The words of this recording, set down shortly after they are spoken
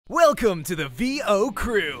Welcome to the VO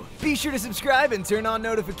crew. Be sure to subscribe and turn on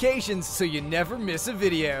notifications so you never miss a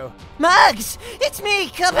video. Mugs! It's me,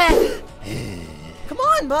 Cuphead! Come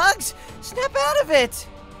on, Mugs! Snap out of it!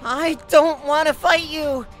 I don't want to fight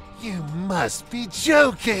you! You must be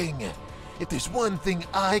joking! If there's one thing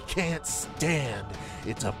I can't stand,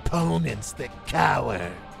 it's opponents that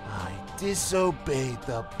cower. I disobeyed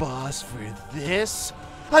the boss for this?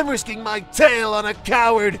 I'm risking my tail on a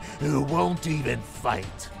coward who won't even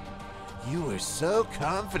fight. You were so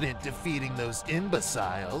confident defeating those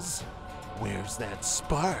imbeciles. Where's that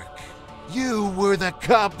spark? You were the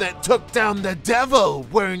cop that took down the devil,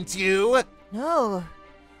 weren't you? No.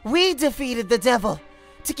 We defeated the devil.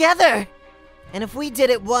 Together. And if we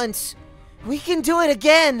did it once, we can do it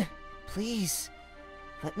again. Please,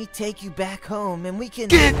 let me take you back home and we can—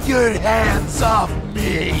 Get your hands off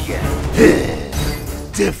me!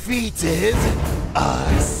 Defeated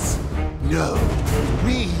us? No,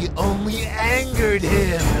 we only angered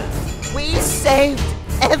him. We saved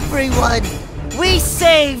everyone. We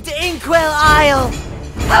saved Inkwell Isle.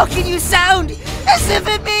 How can you sound as if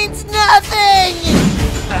it means nothing? You've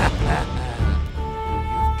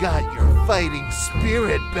got your fighting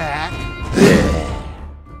spirit back.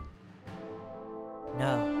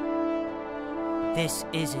 No. This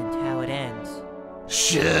isn't how it ends.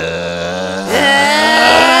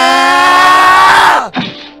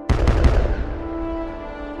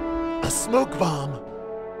 A smoke bomb.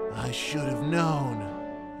 I should have known.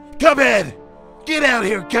 Cuphead! Get out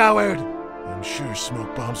here, coward! I'm sure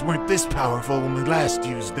smoke bombs weren't this powerful when we last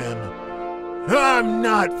used them. I'm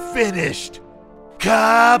not finished!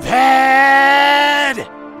 Cuphead!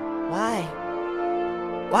 Why?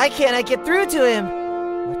 Why can't I get through to him?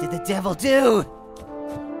 What did the devil do?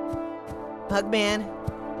 Bugman,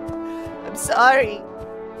 I'm sorry.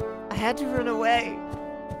 I had to run away.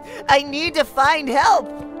 I need to find help.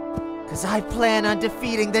 Because I plan on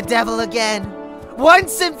defeating the devil again.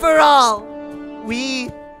 Once and for all.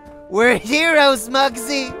 We're heroes,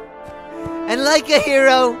 Mugsy. And like a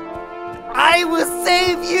hero, I will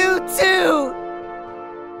save you too.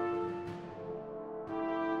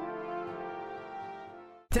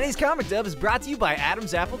 Today's Comic Dub is brought to you by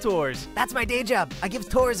Adam's Apple Tours. That's my day job. I give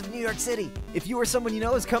tours of New York City. If you or someone you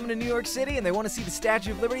know is coming to New York City and they want to see the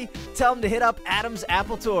Statue of Liberty, tell them to hit up Adam's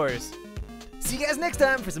Apple Tours. See you guys next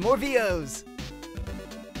time for some more VOs.